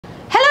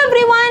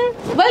everyone,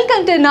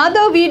 welcome to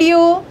another video.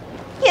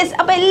 Yes,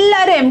 അപ്പോൾ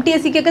എല്ലാവരും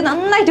MTSE ഒക്കെ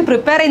നന്നായിട്ട്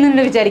പ്രിപ്പയർ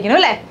ചെയ്യുന്നുണ്ടെന്ന് വിചാരിക്കുന്നു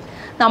അല്ലേ?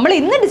 നമ്മൾ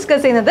ഇന്ന്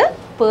ഡിസ്കസ് ചെയ്യുന്നത്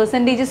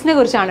പെർസെൻറ്റേജസിനെ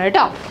കുറിച്ചാണ്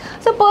കേട്ടോ.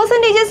 സോ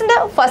പെർസെൻറ്റേജസിൻ്റെ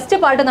ഫസ്റ്റ്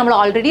പാർട്ട് നമ്മൾ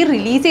ഓൾറെഡി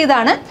റിലീസ്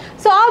ചെയ്തതാണ്.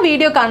 സോ ആ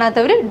വീഡിയോ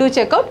കാണാത്തവർ ഡു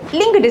ചെക്ക് ഔട്ട്,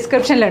 ലിങ്ക്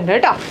ഡിസ്ക്രിപ്ഷനിലുണ്ട്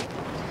കേട്ടോ.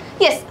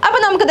 യെസ്, അപ്പോൾ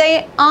നമുക്കിത്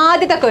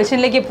ആദ്യത്തെ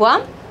ക്വസ്റ്റ്യനിലേക്ക്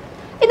പോവാം.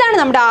 ഇതാണ്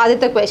നമ്മുടെ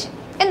ആദ്യത്തെ ക്വസ്റ്റ്യൻ.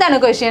 എന്താണ്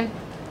question?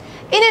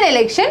 In an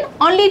election,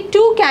 only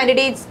 2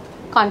 candidates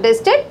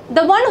contested.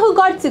 The one who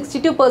got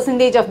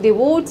 62% of the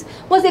votes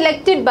was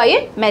elected by a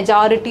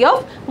majority of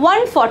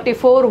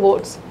 144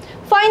 votes.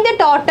 Find the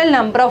total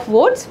number of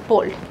votes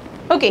polled.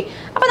 Okay,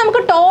 അപ്പോൾ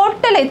നമുക്ക്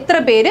ടോട്ടൽ എത്ര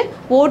പേര്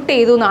vote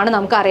ചെയ്തു എന്നാണ്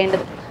നമുക്ക്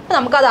അറിയേണ്ടത്. അപ്പോൾ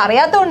നമുക്കത്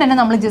അറിയാത്തതുകൊണ്ട് തന്നെ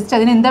നമ്മൾ ജസ്റ്റ്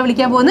അതിന് എന്താ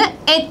വിളിക്കാൻ പോകുന്നത്?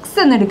 എക്സ്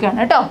എന്ന് എടുക്കുകയാണ്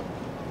കേട്ടോ.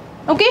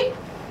 ഓക്കെ,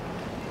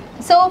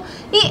 സോ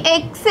ഈ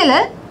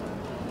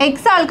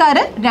എക്സ് ആൾക്കാർ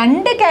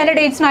 2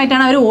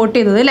 കാൻഡിഡേറ്റ്സിനായിട്ടാണ് അവർ വോട്ട്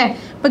ചെയ്തത് അല്ലേ?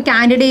 ഇപ്പോൾ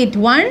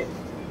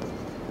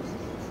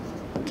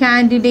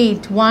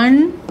candidate 1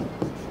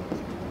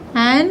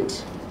 and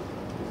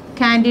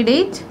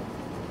candidate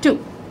 2.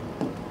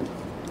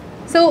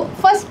 So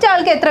first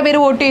ആൾക്ക് എത്ര പേര്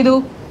വോട്ട് ചെയ്തു?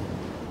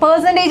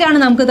 പെർസെൻറ്റേജ് ആണ്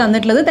നമുക്ക്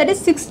തന്നിട്ടുള്ളത്. That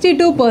is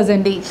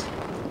 62%.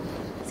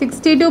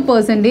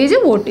 62%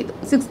 വോട്ട് ചെയ്തു.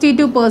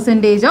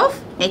 62% ഓഫ്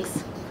എക്സ്.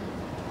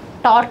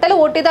 ടോട്ടൽ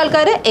വോട്ട് ചെയ്ത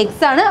ആൾക്കാർ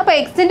എക്സ് ആണ്. അപ്പോൾ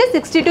എക്സിൻ്റെ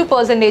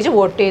 62%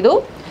 വോട്ട് ചെയ്തു.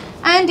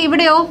 ആൻഡ്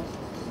ഇവിടെയോ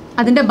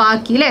അതിൻ്റെ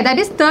ബാക്കി അല്ലേ?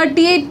 That is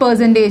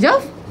 38%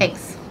 of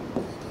X.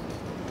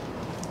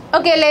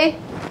 Okay അല്ലേ?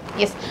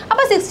 യെസ്.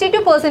 അപ്പോൾ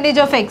 62%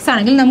 ഓഫ് എക്സ്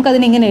ആണെങ്കിൽ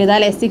നമുക്കതിന് ഇങ്ങനെ എഴുതാം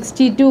അല്ലേ?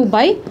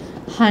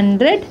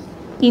 62/100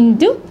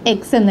 ഇൻറ്റു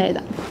എക്സ് എന്ന്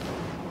എഴുതാം.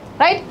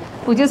 Right?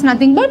 Which is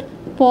nothing but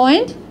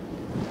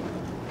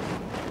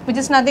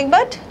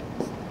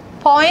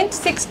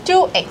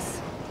 0.62x.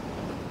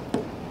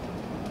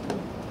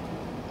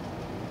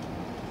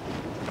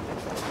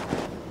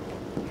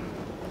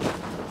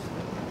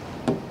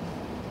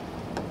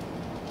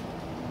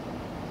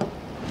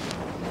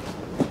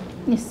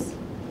 Yes,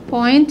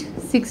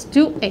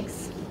 0.62x.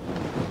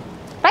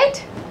 Right?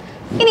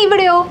 ഇനി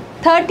ഇവിടെയോ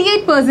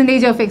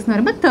 38% ഓഫ് എക്സ് എന്ന്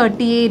പറയുമ്പോൾ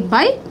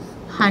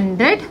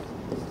 38/100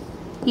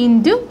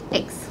 into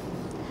X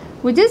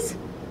which is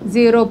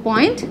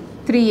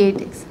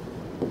 0.38x.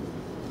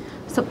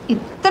 So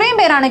ഇത്രയും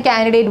പേരാണ്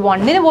കാൻഡിഡേറ്റ്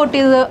 1-ന് വോട്ട്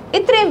ചെയ്തത്,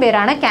 ഇത്രയും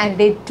പേരാണ്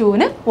കാൻഡിഡേറ്റ്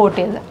 2-ന് വോട്ട്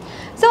ചെയ്തത്.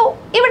 സോ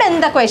ഇവിടെ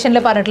എന്താ ക്വസ്റ്റനിൽ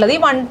പറഞ്ഞിട്ടുള്ളത്? ഈ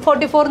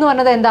 144 എന്ന്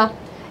പറഞ്ഞത് എന്താ?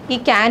 ഈ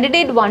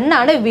കാൻഡിഡേറ്റ് 1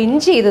 ആണ് വിൻ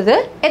ചെയ്തത്.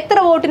 എത്ര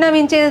വോട്ടിനാണ്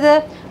വിൻ ചെയ്തത്?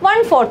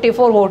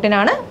 144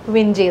 വോട്ടിനാണ്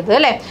വിൻ ചെയ്തത്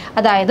അല്ലേ?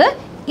 അതായത്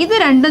ഇത്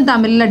രണ്ടും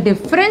തമ്മിലുള്ള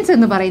ഡിഫറൻസ്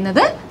എന്ന്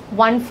പറയുന്നത്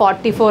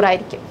 144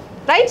 ആയിരിക്കും.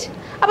 റൈറ്റ്?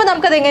 അപ്പോൾ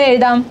നമുക്കത് എങ്ങനെ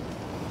എഴുതാം?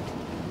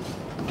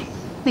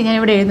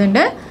 ഞാനിവിടെ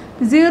എഴുതുന്നുണ്ട്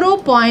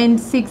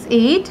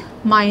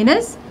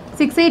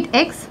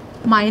 0.68x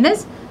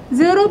മൈനസ്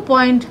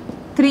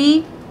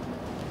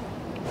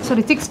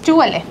 0.62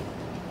 അല്ലേ?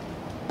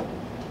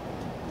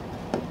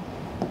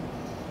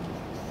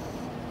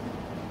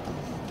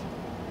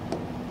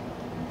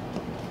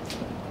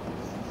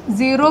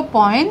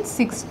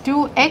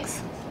 (0.62x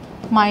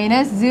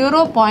minus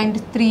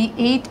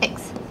 0.38x).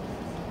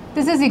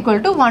 This is equal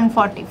to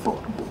 144.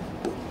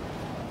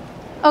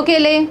 Okay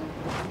അല്ലേ?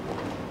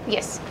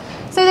 യെസ്.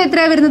 സോ ഇത്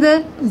എത്രയാണ് വരുന്നത്?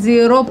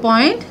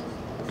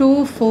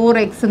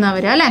 0.24x എന്നാണ്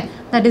വരിക അല്ലേ?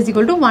 That is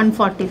equal to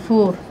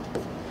 144.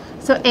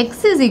 So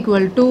X is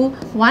equal to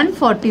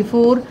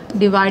 144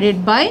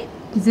 divided by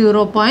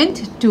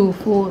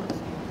 0.24.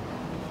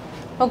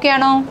 Okay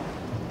ആണോ?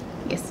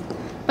 യെസ്.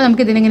 അപ്പോൾ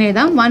നമുക്ക് ഇതിനെങ്ങനെ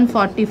എഴുതാം?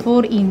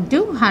 144 into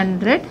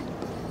 100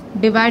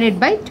 divided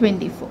by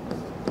 24.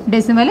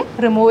 Decimal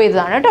remove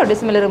ചെയ്തതാണ് കേട്ടോ.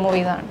 ഡെസിമൽ റിമൂവ്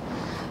ചെയ്തതാണ്.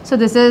 So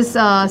this is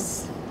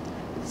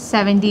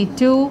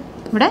 72.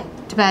 ഇവിടെ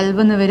 12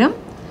 എന്ന് വരും.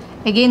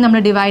 എഗെയിൻ നമ്മൾ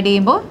ഡിവൈഡ്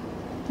ചെയ്യുമ്പോൾ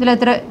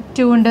ഇതിലെത്ര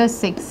 2 ഉണ്ട്?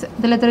 6.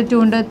 ഇതിലെത്ര 2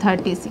 ഉണ്ട്?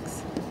 36.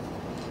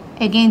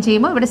 എഗെയിൻ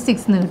ചെയ്യുമ്പോൾ ഇവിടെ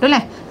 6 എന്ന് കിട്ടും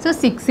അല്ലേ? So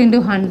 6 into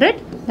 100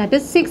 that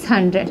is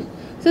 600.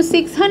 So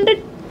 600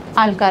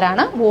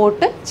 ആൾക്കാരാണ്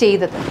വോട്ട്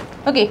ചെയ്തത്.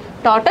 Okay,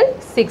 total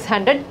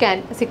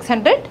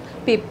 600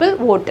 people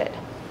voted.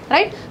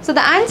 Right? So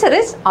the answer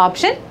is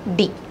option D.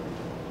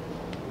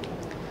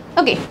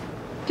 Okay,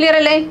 clear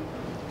അല്ലേ?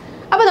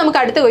 അപ്പോൾ നമുക്ക്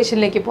അടുത്ത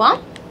ക്വസ്റ്റ്യനിലേക്ക് പോവാം.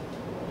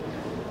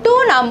 2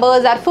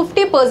 numbers are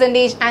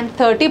 50% and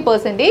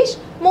 30%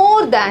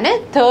 more than a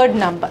third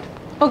number.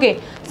 Okay,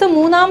 so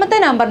മൂന്നാമത്തെ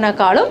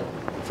നമ്പറിനേക്കാളും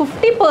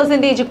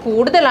 50%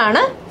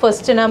 കൂടുതലാണ്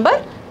ഫസ്റ്റ് നമ്പർ,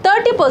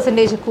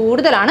 30%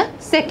 കൂടുതലാണ്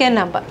സെക്കൻഡ്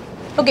നമ്പർ.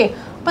 ഓക്കെ,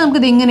 അപ്പോൾ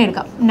നമുക്കിത് ഇങ്ങനെ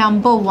എടുക്കാം.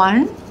 Number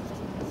 1,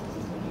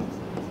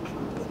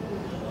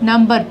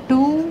 number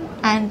 2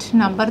 and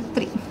number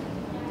 3.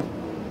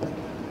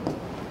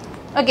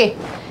 Okay,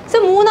 so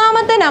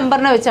മൂന്നാമത്തെ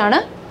നമ്പറിനെ വെച്ചാണ്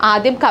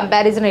ആദ്യം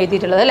കമ്പാരിസൺ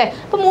എഴുതിയിട്ടുള്ളത് അല്ലേ?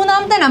 അപ്പോൾ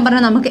മൂന്നാമത്തെ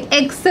നമ്പറിനെ നമുക്ക്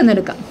എക്സ്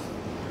എന്നെടുക്കാം.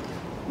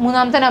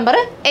 മൂന്നാമത്തെ നമ്പർ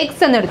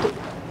എക്സ് എന്നെടുത്തു.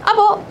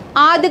 അപ്പോൾ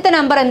ആദ്യത്തെ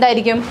നമ്പർ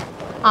എന്തായിരിക്കും?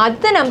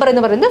 ആദ്യത്തെ നമ്പർ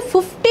എന്ന് പറയുന്നത്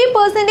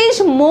 50%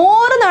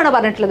 മോർ എന്നാണ്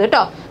പറഞ്ഞിട്ടുള്ളത്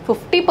കേട്ടോ.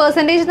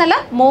 50% എന്നല്ല,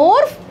 മോർ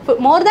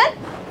ദാൻ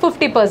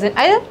 50%.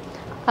 അതായത്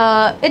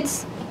ഇറ്റ്സ്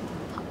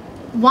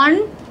 1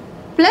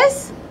 +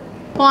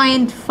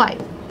 0.5.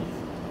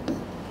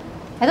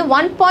 അത്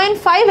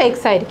 1.5x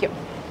ആയിരിക്കും.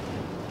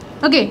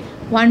 ഓക്കെ,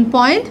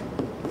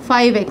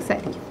 1.5x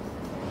ആയിരിക്കും.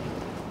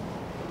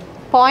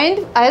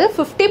 അതായത്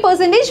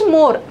 50%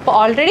 മോർ. അപ്പോൾ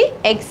ഓൾറെഡി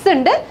എക്സ്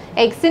ഉണ്ട്,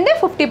 എക്സിൻ്റെ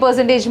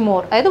 50%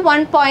 മോർ, അതായത്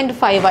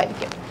 1.5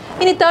 ആയിരിക്കും.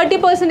 ഇനി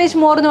 30%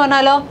 മോർ എന്ന്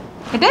പറഞ്ഞാലോ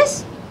it is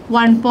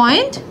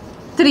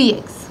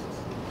 1.3x.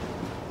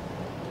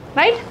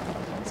 Right?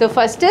 So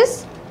first is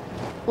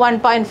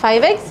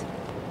 1.5x,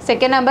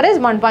 second number is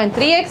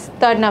 1.3x,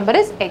 third number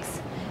is X.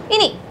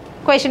 ഇനി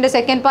ക്വസ്റ്റ്യൻ്റെ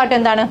സെക്കൻഡ് പാർട്ട്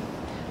എന്താണ്?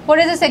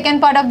 What is the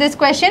second part of this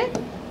question?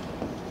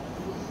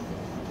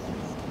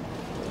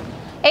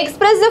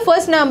 Express the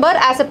first number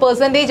as a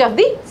percentage of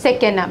the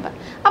second number.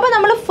 അപ്പോൾ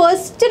നമ്മൾ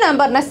first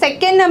നമ്പറിനെ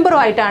second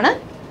നമ്പറുമായിട്ടാണ്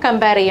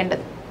compare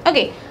ചെയ്യേണ്ടത്.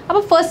 Okay,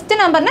 അപ്പോൾ first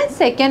നമ്പറിനെ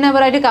second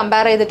നമ്പറായിട്ട്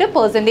compare ചെയ്തിട്ട്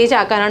percentage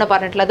ആക്കാനാണ്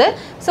പറഞ്ഞിട്ടുള്ളത്.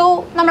 സോ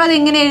നമ്മളത്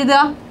എങ്ങനെ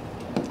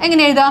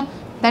എഴുതുക?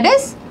 ദാറ്റ്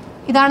ഈസ്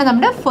ഇതാണ്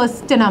നമ്മുടെ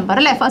ഫസ്റ്റ് നമ്പർ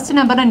അല്ലേ. ഫസ്റ്റ്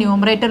നമ്പറിനെ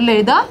ന്യൂമറേറ്ററിൽ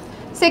എഴുതുക.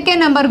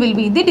 Second number will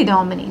be the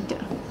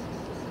denominator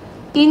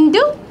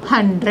into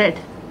 100.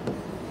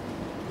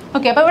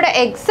 Okay, അപ്പോൾ ഇവിടെ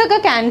എക്സ് ഒക്കെ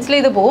ക്യാൻസൽ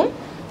ചെയ്ത് പോവും.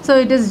 So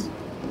it is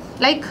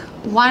like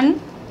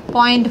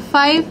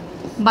 1.5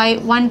 by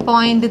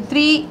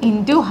 1.3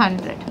 into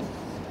 100,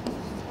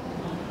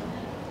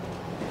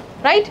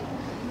 right?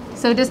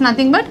 So it is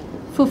nothing but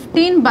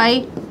 15 by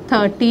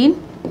 13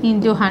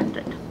 into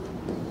 100.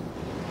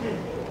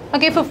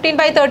 Okay, 15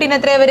 by 13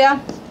 എത്രയാ വരിക?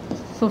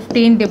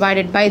 15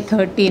 divided by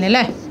 13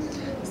 അല്ലേ.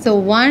 So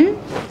 1,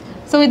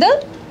 so ഇത്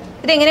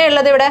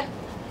എങ്ങനെയുള്ളത് ഇവിടെ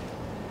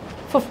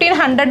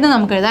 1500 എന്ന്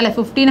നമുക്ക് എഴുതാം അല്ലേ.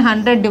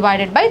 1500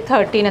 divided by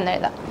 13 എന്ന്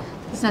എഴുതാം.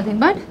 It's nothing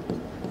but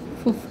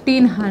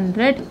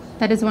 1500,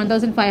 that is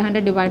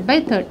 1500 divided by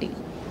 30,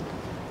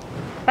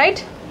 right?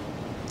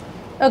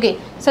 Okay,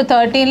 so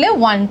 13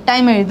 1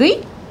 time എഴുതി.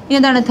 ഇനി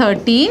എന്താണ്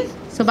 13?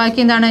 സോ ബാക്കി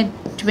എന്താണ്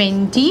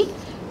 20.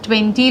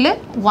 20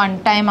 1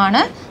 time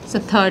ആണ്. സോ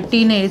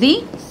 13 എഴുതി,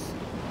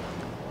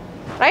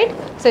 right?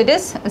 So it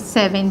is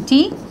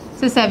 70.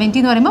 So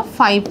 70 എന്ന് പറയുമ്പോൾ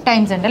 5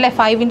 ടൈംസ് ഉണ്ട് അല്ലേ.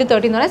 5 into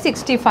 13 എന്ന് പറഞ്ഞാൽ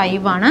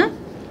 65 ആണ്.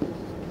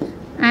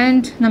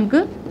 ആൻഡ്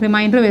നമുക്ക്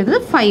റിമൈൻഡർ വരുന്നത്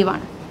 5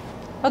 ആണ്.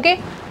 Okay,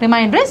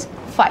 reminder is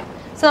 5.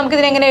 സോ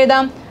നമുക്കിതിനെ എങ്ങനെ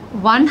എഴുതാം?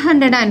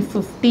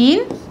 115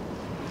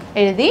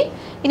 എഴുതി.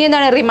 ഇനി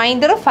എന്താണ്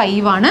റിമൈൻഡർ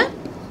 5 ആണ്.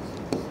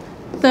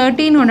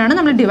 13 കൊണ്ടാണ്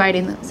നമ്മൾ ഡിവൈഡ്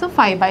ചെയ്യുന്നത്. So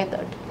 5 by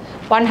 13.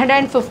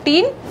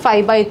 115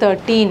 5 by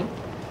 13.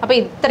 അപ്പോൾ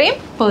ഇത്രയും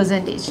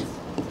percentage.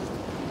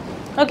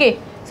 Okay,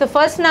 so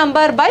first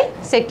number by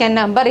second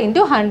number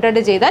into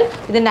 100 ചെയ്താൽ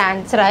ഇതിൻ്റെ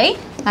ആൻസറായി.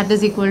 That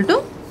is equal to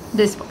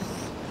this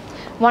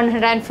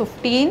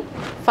 115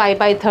 5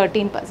 by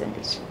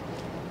 13%.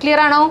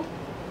 Clear ആണോ?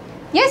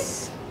 യെസ്.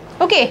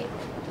 ഓക്കെ,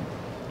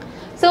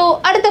 so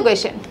അടുത്ത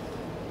question.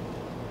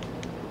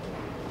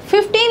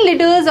 15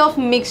 liters of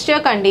mixture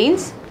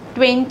contains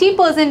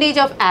 20%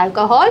 of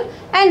alcohol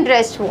and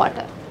rest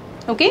water.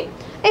 Okay,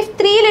 if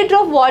 3 liters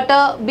of water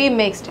be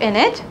mixed in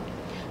it,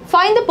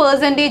 find the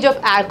percentage of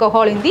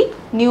alcohol in the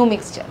new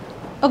mixture.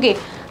 Okay,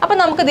 അപ്പോൾ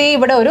നമുക്ക് ദേ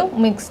ഇവിടെ ഒരു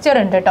mixture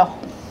ഉണ്ട് കേട്ടോ.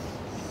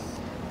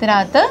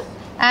 ഇതിനകത്ത്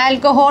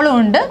ആൽക്കഹോളും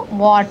ഉണ്ട്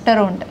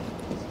വാട്ടറും ഉണ്ട്.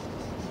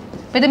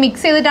 അപ്പോൾ ഇത്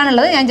മിക്സ്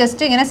ചെയ്തിട്ടാണുള്ളത്. ഞാൻ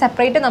ജസ്റ്റ് ഇങ്ങനെ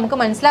സെപ്പറേറ്റ് നമുക്ക്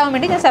മനസ്സിലാവാൻ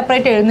വേണ്ടി ഞാൻ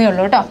സെപ്പറേറ്റ് എഴുതുന്നേ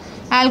ഉള്ളൂ കേട്ടോ.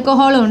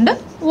 ആൽക്കഹോളും ഉണ്ട്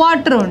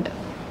വാട്ടറും ഉണ്ട്.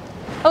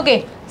 ഓക്കെ,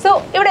 സോ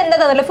ഇവിടെ എന്താ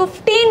തന്നില്ല?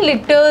 15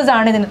 liters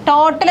ആണ് ഇതിന്.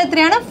 ടോട്ടൽ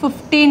എത്രയാണ്?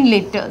 15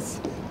 liters.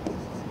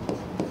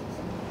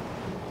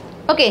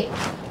 Okay,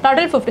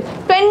 total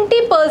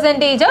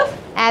 20% of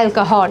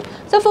alcohol.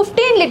 So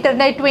 15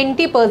 ലിറ്ററിൻ്റെ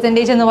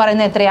 20% എന്ന്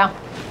പറയുന്നത് എത്രയാ?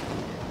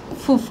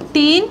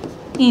 15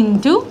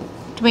 into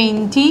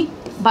 20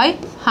 by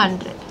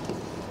 100,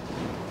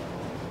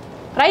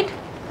 right?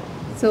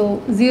 So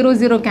 0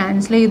 0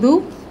 cancel ചെയ്തു.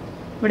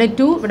 ഇവിടെ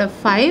 2, ഇവിടെ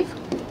 5,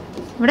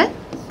 ഇവിടെ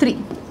 3.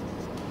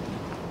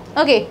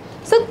 ഓക്കെ,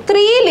 സോ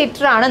 3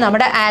 ലിറ്റർ ആണ്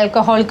നമ്മുടെ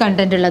ആൽക്കഹോൾ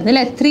കണ്ടന്റ് ഉള്ളത്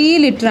അല്ലേ. 3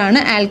 ലിറ്റർ ആണ്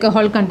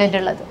ആൽക്കഹോൾ കണ്ടന്റ്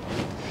ഉള്ളത്.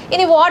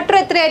 ഇനി വാട്ടർ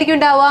എത്രയായിരിക്കും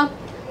ഉണ്ടാവുക?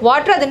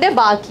 വാട്ടർ അതിൻ്റെ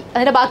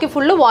ബാക്കി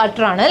ഫുള്ള്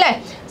വാട്ടർ ആണ് അല്ലേ.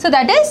 So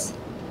that is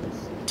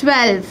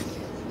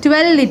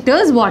 12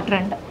 liters water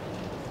ഉണ്ട്.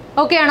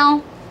 ഓക്കെ ആണോ?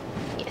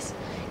 യെസ്.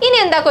 ഇനി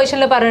എന്താ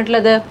ക്വസ്റ്റനിൽ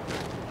പറഞ്ഞിട്ടുള്ളത്?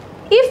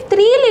 If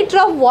 3 liters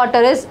of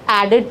water is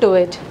added to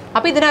it.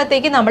 അപ്പോൾ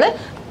ഇതിനകത്തേക്ക് നമ്മൾ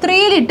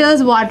 3 liters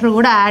വാട്ടർ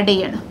കൂടെ ആഡ്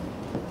ചെയ്യണം.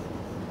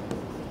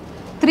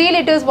 3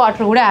 liters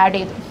വാട്ടർ കൂടെ ആഡ്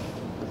ചെയ്തു.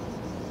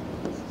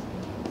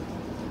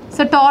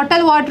 സോ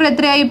ടോട്ടൽ വാട്ടർ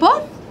എത്രയായി? ഇപ്പോൾ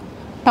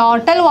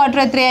ടോട്ടൽ വാട്ടർ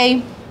എത്രയായി?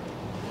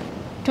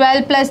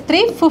 12 +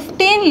 3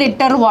 15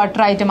 ലിറ്റർ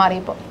വാട്ടർ ആയിട്ട്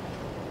മാറിയപ്പോൾ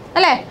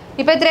അല്ലേ.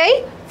 ഇപ്പോൾ എത്രയായി?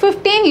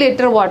 15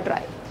 ലിറ്റർ വാട്ടർ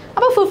ആയി.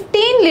 അപ്പോൾ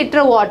 15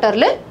 ലിറ്റർ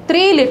വാട്ടറിൽ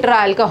 3 ലിറ്റർ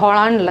ആൽക്കഹോൾ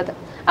ആണുള്ളത്.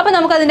 അപ്പോൾ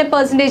നമുക്ക് അതിൻ്റെ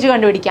പെർസെൻറ്റേജ്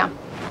കണ്ടുപിടിക്കാം,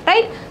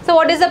 right? So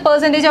what is the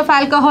percentage of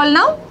alcohol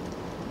now?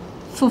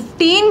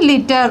 15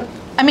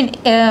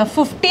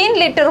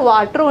 litre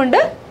വാട്ടറും ഉണ്ട്,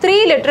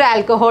 3 ലിറ്റർ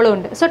ആൽക്കഹോളും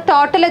ഉണ്ട്. സോ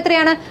ടോട്ടൽ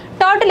എത്രയാണ്?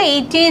 ടോട്ടൽ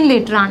 18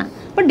 ലിറ്റർ ആണ്.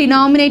 അപ്പോൾ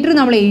ഡിനോമിനേറ്റർ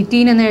നമ്മൾ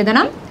 18 എന്ന്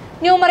എഴുതണം.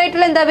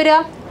 ന്യൂമറേറ്ററിൽ എന്താ വരിക?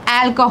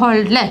 ആൽക്കഹോൾ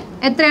അല്ലേ.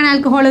 എത്രയാണ്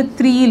alcohol?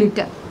 3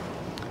 litre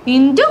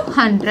into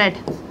 100,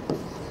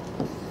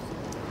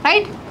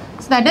 right?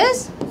 So that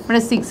is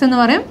ഇവിടെ 6 എന്ന്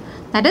പറയും.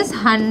 That is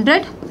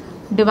 100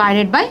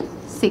 divided by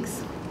 6.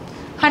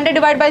 100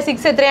 divided by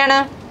 6 എത്രയാണ്?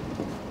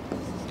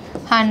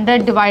 100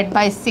 divided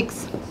by 6.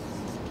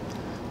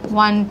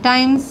 1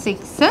 times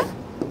 6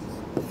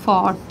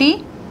 40.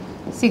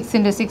 6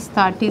 into 6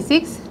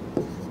 36.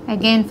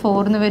 again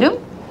 4 എന്ന് വരും,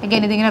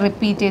 again ഇതിങ്ങനെ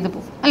റിപ്പീറ്റ് ചെയ്ത്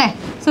പോകും അല്ലേ.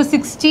 സോ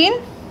 16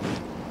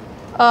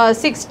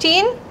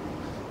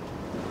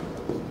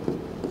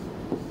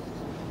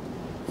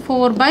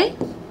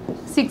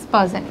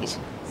 4/6%.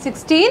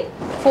 16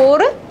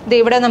 4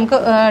 ഇവിടെ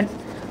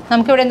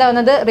നമുക്കിവിടെ എന്താ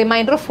വന്നത്,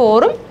 റിമൈൻഡർ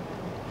 4ഉം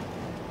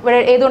ഇവിടെ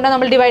ഏതുകൊണ്ടാണ്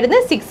നമ്മൾ ഡിവൈഡ്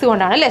ചെയ്യുന്നത്, 6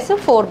 കൊണ്ടാണ് അല്ലേ. സോ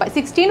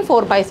 16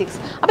 4/6.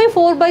 അപ്പോൾ ഈ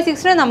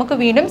 4/6നെ നമുക്ക്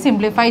വീണ്ടും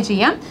സിംപ്ലിഫൈ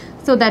ചെയ്യാം.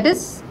 സോ ദാറ്റ്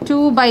ഇസ്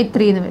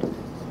 2/3 എന്ന് വരും.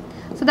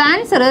 So the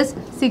answer is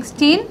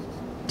 16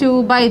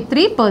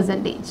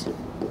 2/3%.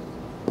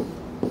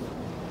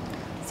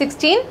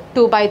 16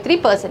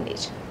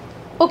 2/3%.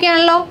 Okay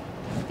ആണല്ലോ.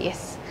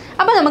 യെസ്.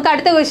 അപ്പോൾ നമുക്ക്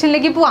അടുത്ത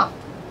ക്വസ്റ്റ്യനിലേക്ക് പോവാം.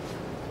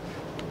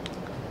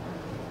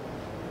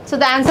 So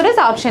the answer is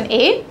option A.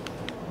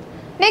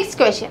 Next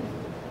question.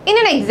 In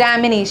an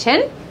examination,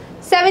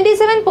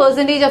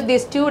 77% of the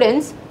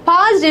students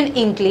passed in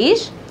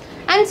English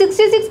and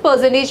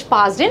 66%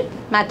 passed in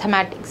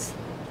mathematics.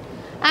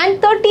 And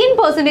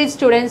 13%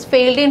 students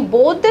failed in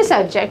both the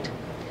subject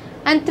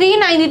and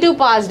 392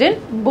 passed in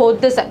both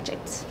the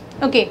subjects.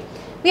 Okay.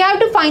 We have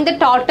to find the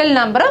total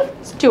number of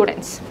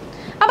students.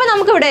 അപ്പോൾ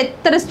നമുക്ക് ഇവിടെ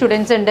എത്ര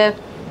students ഉണ്ട്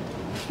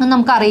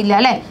നമുക്കറിയില്ല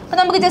അല്ലേ. അപ്പോൾ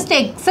നമുക്ക് just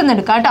X എന്ന്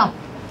എടുക്കാം കേട്ടോ.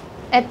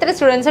 എത്ര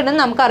സ്റ്റുഡൻസ്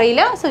ഉണ്ടെന്ന്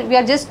നമുക്കറിയില്ല. So we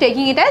are just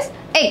taking it as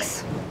X.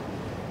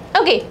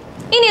 Okay.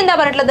 ഇനി എന്താ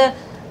പറഞ്ഞിട്ടുള്ളത്,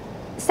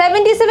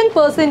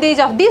 77%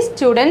 ഓഫ് ദി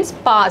സ്റ്റുഡൻസ്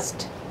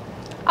പാസ്ഡ്.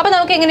 അപ്പോൾ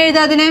നമുക്ക് എങ്ങനെ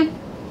എഴുതാം അതിനെ,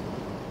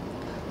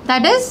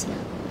 that is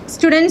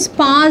students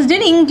passed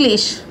in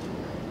English.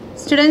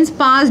 Students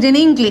passed in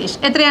English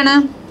എത്രയാണ്,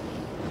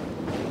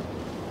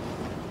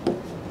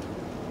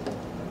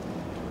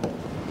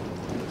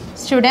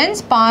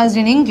 students passed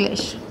in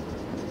English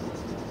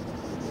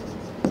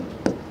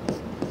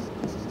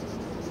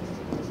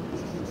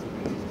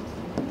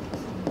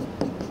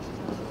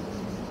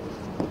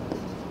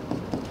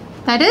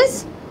that is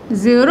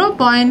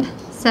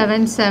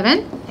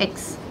 0.77x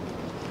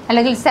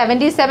അല്ലെങ്കിൽ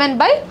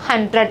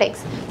 77/100x.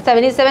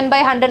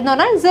 77/100 എന്ന്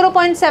പറഞ്ഞാൽ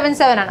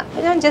 0.77 ആണ്.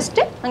 ഞാൻ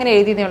ജസ്റ്റ് അങ്ങനെ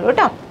എഴുതിയതേ ഉള്ളൂ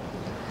കേട്ടോ.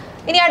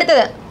 ഇനി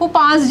അടുത്തത് ഹു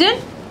പാസ്ഡ് ഇൻ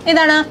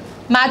ഇതാണ്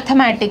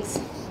mathematics.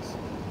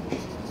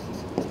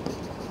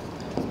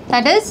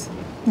 that is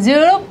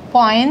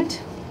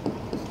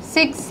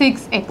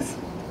 0.66x.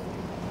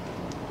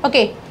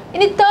 okay.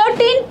 ഇനി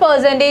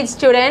 13%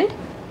 student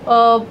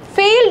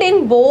failed in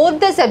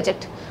both the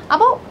subject.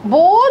 അപ്പോൾ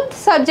ബോത്ത്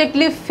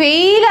സബ്ജക്റ്റിൽ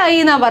ഫെയിലായി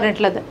എന്നാണ്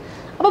പറഞ്ഞിട്ടുള്ളത്.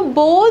 അപ്പോൾ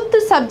ബോത്ത്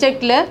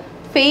സബ്ജക്റ്റിൽ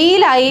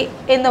ഫെയിലായി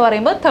എന്ന്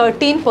പറയുമ്പോൾ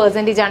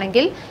 13%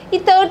 ആണെങ്കിൽ ഈ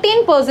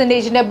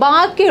 13%ൻ്റെ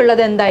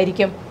ബാക്കിയുള്ളത്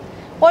എന്തായിരിക്കും,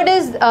 വാട്ട്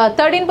ഈസ്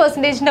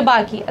 13%ൻ്റെ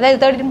ബാക്കി, അതായത്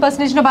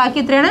 13%ൻ്റെ ബാക്കി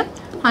എത്രയാണ്,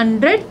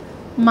 100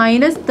 -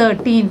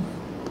 13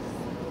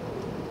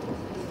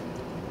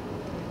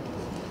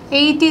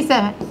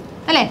 87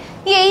 അല്ലേ.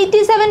 ഈ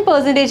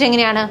 87%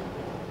 എങ്ങനെയാണ്,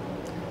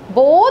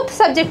 ബോത്ത്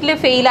സബ്ജക്റ്റിൽ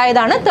ഫെയിൽ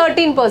ആയതാണ്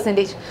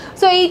 13%.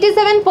 സോ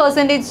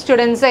 87%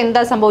 സ്റ്റുഡൻസ്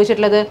എന്താ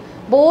സംഭവിച്ചിട്ടുള്ളത്,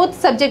 ബോത്ത്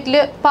സബ്ജക്റ്റിൽ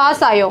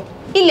പാസ്സായോ,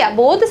 ഇല്ല.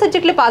 Both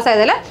സബ്ജക്റ്റിൽ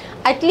പാസ്സായതല്ല,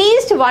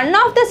 at least one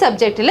of the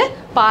സബ്ജക്റ്റിൽ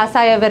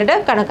പാസ്സായവരുടെ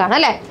കണക്കാണ്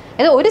അല്ലേ.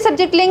 അത് ഒരു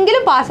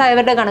സബ്ജക്റ്റിലെങ്കിലും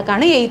പാസ്സായവരുടെ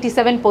കണക്കാണ്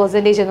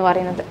 87% എന്ന്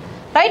പറയുന്നത്.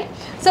 Right.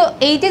 So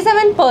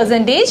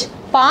 87%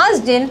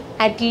 passed in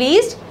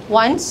at least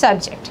one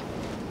subject.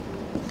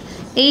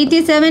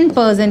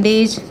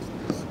 87%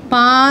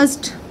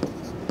 passed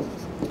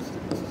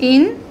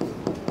in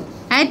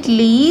at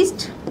least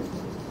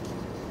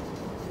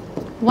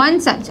one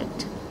subject.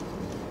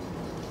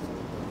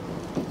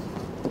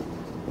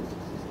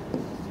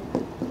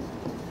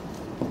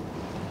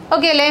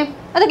 Okay അല്ലേ,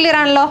 അത് ക്ലിയർ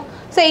ആണല്ലോ.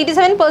 So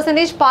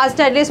 87%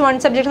 passed at least one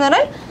subject എന്ന്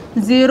പറഞ്ഞാൽ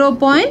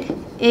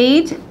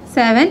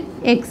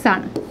 0.87x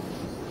ആണ്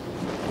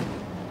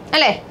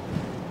അല്ലേ.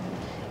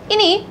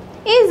 ഇനി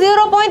ഈ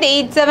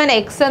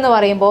 0.87x എന്ന്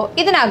പറയുമ്പോൾ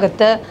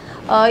ഇതിനകത്ത്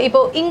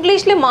ഇപ്പോൾ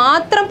ഇംഗ്ലീഷിൽ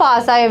മാത്രം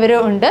പാസ്സായവരും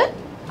ഉണ്ട്,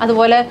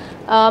 അതുപോലെ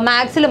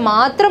മാത്സിൽ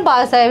മാത്രം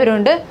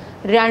പാസ്സായവരുണ്ട്,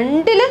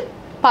 രണ്ടിൽ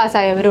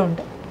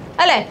പാസ്സായവരുണ്ട്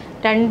അല്ലേ,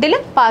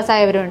 രണ്ടിലും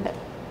പാസ്സായവരുണ്ട്.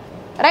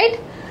 റൈറ്റ്.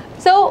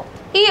 സോ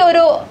ഈ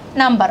ഒരു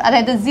നമ്പർ,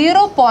 അതായത്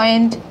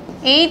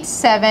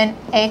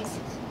 0.87x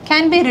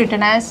can be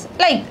written as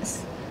like this.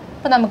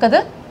 അപ്പോൾ നമുക്കത്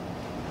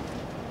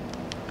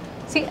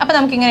അപ്പോൾ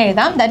നമുക്കിങ്ങനെ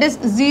എഴുതാം, ദാറ്റ് ഈസ്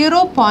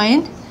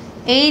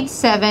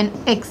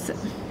 0.87x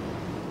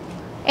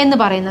എന്ന്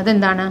പറയുന്നത്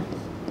എന്താണ്,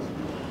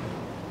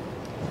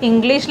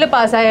 ഇംഗ്ലീഷിൽ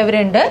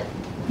പാസ്സായവരുണ്ട്,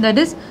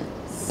 ദാറ്റ് ഈസ്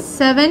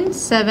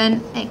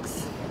 77x.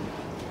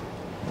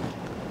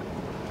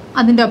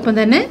 അതിൻ്റെ ഒപ്പം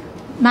തന്നെ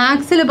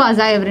മാത്സിൽ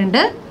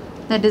പാസ്സായവരുണ്ട്,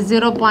 that is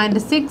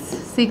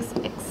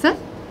 0.66x.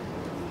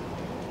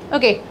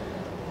 Okay.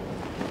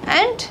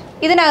 And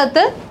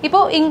ഇതിനകത്ത്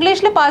ഇപ്പോൾ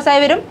ഇംഗ്ലീഷിൽ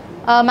പാസ്സായവരും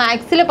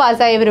മാത്സിൽ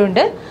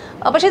പാസ്സായവരുണ്ട്.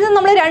 പക്ഷേ ഇത്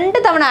നമ്മൾ 2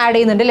 തവണ ആഡ്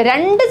ചെയ്യുന്നുണ്ട് അല്ലേ.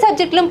 2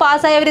 സബ്ജക്റ്റിലും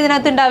പാസ്സായവർ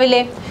ഇതിനകത്ത്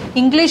ഉണ്ടാവില്ലേ.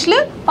 ഇംഗ്ലീഷിൽ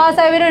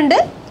പാസ്സായവരുണ്ട്,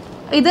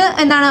 ഇത്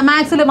എന്താണ്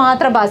മാത്സിൽ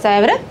മാത്രം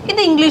പാസ്സായവർ,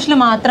 ഇത് ഇംഗ്ലീഷിൽ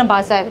മാത്രം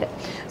പാസ്സായവർ.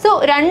 സോ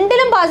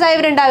രണ്ടിലും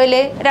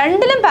പാസ്സായവരുണ്ടാവില്ലേ,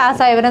 രണ്ടിലും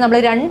പാസ്സായവരെ നമ്മൾ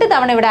 2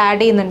 തവണ ഇവിടെ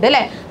ആഡ് ചെയ്യുന്നുണ്ട്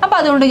അല്ലേ. അപ്പോൾ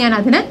അതുകൊണ്ട് ഞാൻ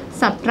അതിനെ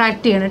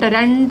സബ്ട്രാക്ട് ചെയ്യണം കേട്ടോ.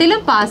 രണ്ടിലും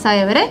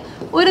പാസ്സായവരെ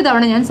ഒരു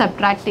തവണ ഞാൻ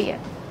സബ്ട്രാക്ട്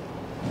ചെയ്യണം.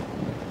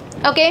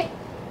 ഓക്കെ,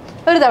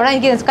 ഒരു തവണ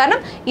എനിക്ക്, കാരണം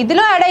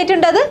ഇതിലും ആഡ്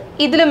ആയിട്ടുണ്ട്, അത്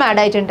ഇതിലും ആഡ്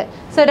ആയിട്ടുണ്ട്.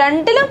 സോ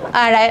രണ്ടിലും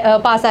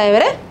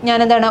പാസ്സായവർ ഞാൻ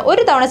എന്താണ്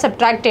ഒരു തവണ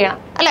സബ്ട്രാക്ട് ചെയ്യണം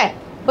അല്ലേ,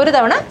 ഒരു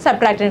തവണ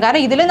സബ്ട്രാക്ട് ചെയ്യണം.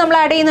 കാരണം ഇതിലും നമ്മൾ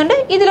ആഡ് ചെയ്യുന്നുണ്ട്,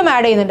 ഇതിലും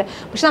ആഡ് ചെയ്യുന്നുണ്ട്.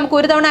 പക്ഷെ നമുക്ക്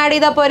ഒരു തവണ ആഡ്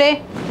ചെയ്താൽ പോരെ?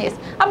 യെസ്.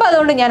 അപ്പോൾ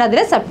അതുകൊണ്ട് ഞാൻ അതിൽ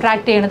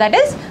സബ്ട്രാക്ട് ചെയ്യണം. That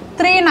is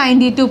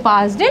 392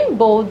 passed in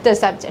both the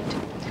subject.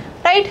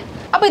 Right.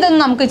 അപ്പോൾ ഇതൊന്ന്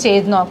നമുക്ക്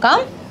ചെയ്ത് നോക്കാം.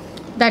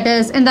 ദാറ്റ്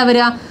ഈസ് എന്താ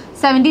വരിക?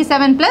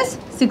 77 പ്ലസ്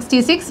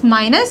 66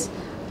 മൈനസ്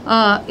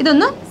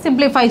ഇതൊന്ന്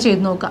സിംപ്ലിഫൈ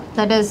ചെയ്ത് നോക്കാം.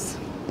 ദാറ്റ് ഈസ്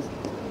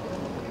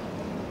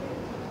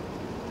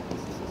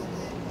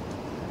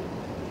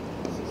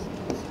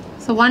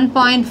സോ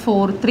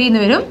 1.43 എന്ന്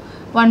വരും.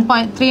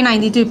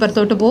 392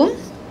 ഇപ്പുറത്തോട്ട് പോവും.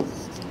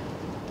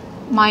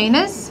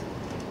 മൈനസ്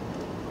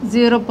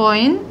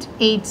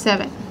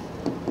 0.87.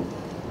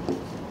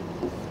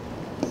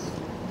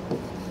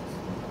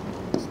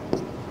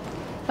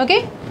 ഓക്കെ.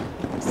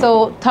 സോ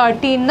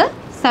 13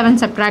 7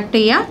 സബ്ട്രാക്ട്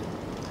ചെയ്യാം.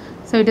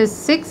 So it is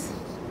 6.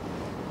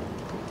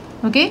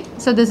 Okay.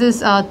 So this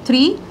is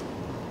 3.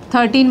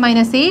 13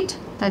 minus 8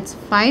 that's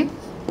 5.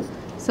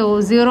 So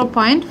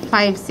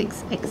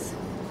 0.56x.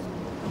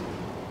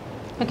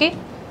 Okay,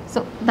 so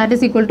that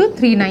is equal to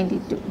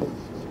 392.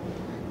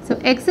 So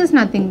x is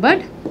nothing but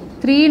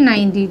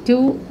 392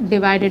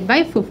 divided by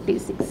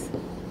 56.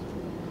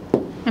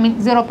 I mean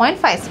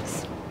 0.56.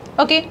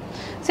 Okay,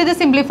 so this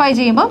simplify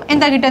ചെയ്യുമ്പോൾ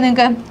എന്താ കിട്ടുക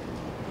നിങ്ങൾക്ക്?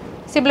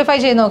 Simplify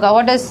ചെയ്ത് നോക്കുക.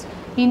 What is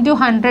into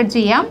 100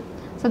 ചെയ്യാം.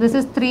 So this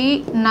is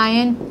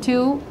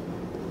 392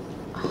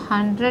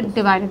 100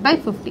 divided by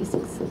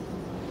 56.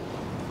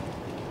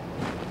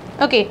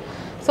 Okay,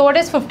 so what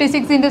is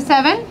 56 into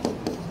 7?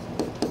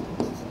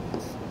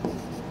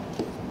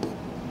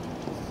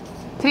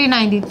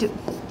 392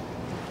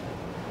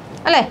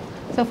 അല്ലേ.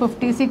 So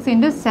 56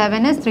 into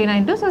 7 is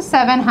 392. So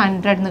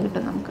 700 എന്ന്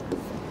കിട്ടും നമുക്ക്.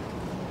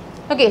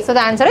 Okay. So the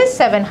answer is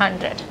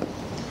 700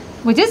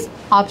 which is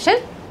option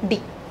D.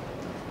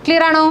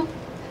 Clear ആണോ?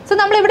 സോ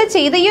നമ്മളിവിടെ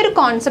ചെയ്ത ഈ ഒരു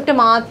കോൺസെപ്റ്റ്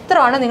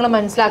മാത്രമാണ് നിങ്ങൾ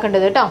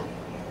മനസ്സിലാക്കേണ്ടത് കേട്ടോ.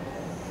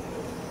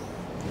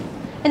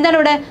 എന്താണ്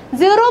ഇവിടെ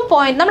 0.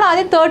 നമ്മൾ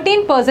ആദ്യം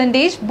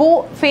 13%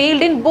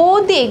 failed in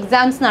both the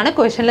exams എന്നാണ്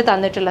ക്വസ്റ്റനിൽ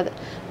തന്നിട്ടുള്ളത്.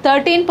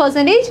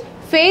 13%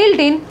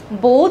 ഫെയിൽഡ് ഇൻ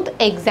ബോത്ത്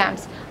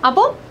എക്സാംസ്.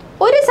 അപ്പോൾ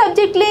ഒരു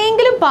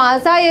സബ്ജക്റ്റിലെങ്കിലും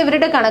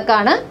പാസ്സായവരുടെ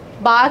കണക്കാണ്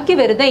ബാക്കി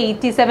വരുന്ന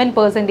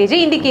 87%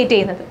 ഇൻഡിക്കേറ്റ്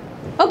ചെയ്യുന്നത്.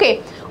 ഓക്കെ.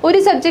 ഒരു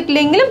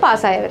സബ്ജക്റ്റിലെങ്കിലും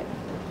പാസ്സായവർ.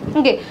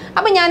 ഓക്കെ.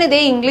 അപ്പോൾ ഞാനിതേ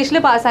ഇംഗ്ലീഷിൽ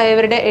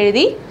പാസ്സായവരുടെ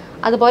എഴുതി,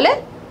 അതുപോലെ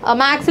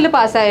മാത്സിൽ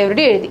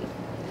പാസ്സായവരുടെ എഴുതി.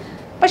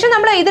 പക്ഷെ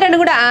നമ്മൾ ഇത് രണ്ടും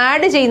കൂടെ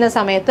ആഡ് ചെയ്യുന്ന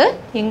സമയത്ത്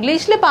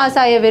ഇംഗ്ലീഷിൽ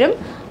പാസ്സായവരും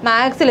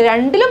മാത്സിൽ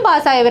രണ്ടിലും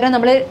പാസ്സായവരും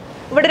നമ്മൾ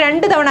ഇവിടെ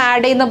 2 തവണ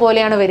ആഡ് ചെയ്യുന്ന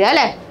പോലെയാണ് വരിക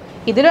അല്ലേ.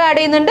 ഇതിലും ആഡ്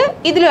ചെയ്യുന്നുണ്ട്,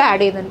 ഇതിലും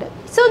ആഡ് ചെയ്യുന്നുണ്ട്.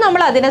 സോ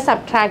നമ്മൾ അതിനെ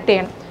സബ്ട്രാക്ട്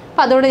ചെയ്യണം.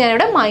 അപ്പോൾ അതുകൊണ്ട്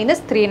ഞാനിവിടെ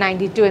മൈനസ്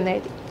 392 എന്ന്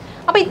എഴുതി.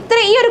 അപ്പോൾ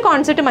ഈ ഒരു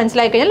കോൺസെപ്റ്റ്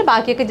മനസ്സിലായി കഴിഞ്ഞാൽ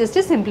ബാക്കിയൊക്കെ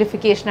ജസ്റ്റ്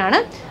സിംപ്ലിഫിക്കേഷൻ ആണ്.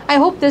 I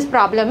hope this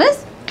problem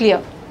is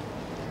clear.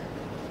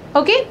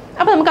 Okay.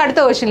 അപ്പോൾ നമുക്ക് അടുത്ത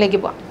ക്വസ്റ്റ്യനിലേക്ക്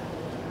പോവാം.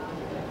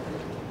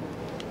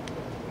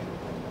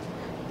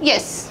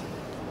 യെസ്.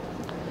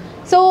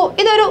 സോ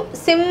ഇതൊരു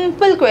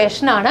സിമ്പിൾ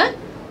ക്വസ്റ്റ്യൻ ആണ്.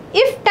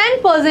 If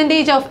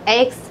 10% of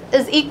X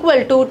is equal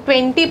to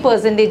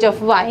 20%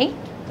 of Y.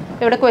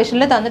 ഇവിടെ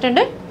ക്വസ്റ്റനിൽ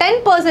തന്നിട്ടുണ്ട്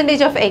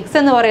 10% ഓഫ് എക്സ്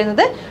എന്ന്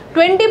പറയുന്നത്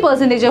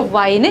 20% ഓഫ്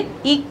വൈന്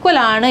ഈക്വൽ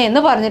ആണ്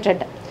എന്ന്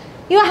പറഞ്ഞിട്ടുണ്ട്.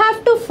 You have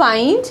to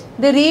find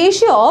the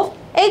ratio of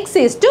X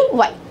is to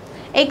Y.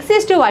 X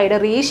is to വൈയുടെ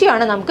റേഷ്യോ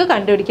ആണ് നമുക്ക്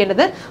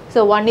കണ്ടുപിടിക്കേണ്ടത്. സോ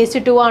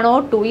 1:2 ആണോ,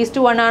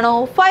 2:1 ആണോ,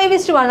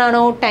 5:1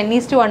 ആണോ,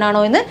 10:1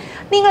 ആണോ എന്ന്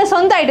നിങ്ങൾ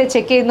സ്വന്തമായിട്ട്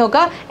ചെക്ക് ചെയ്ത്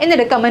നോക്കുക.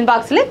 എന്നിട്ട് കമൻറ്റ്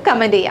ബോക്സിൽ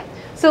കമൻറ്റ് ചെയ്യാം.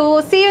 So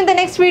see you in the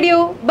next video.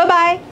 Bye bye.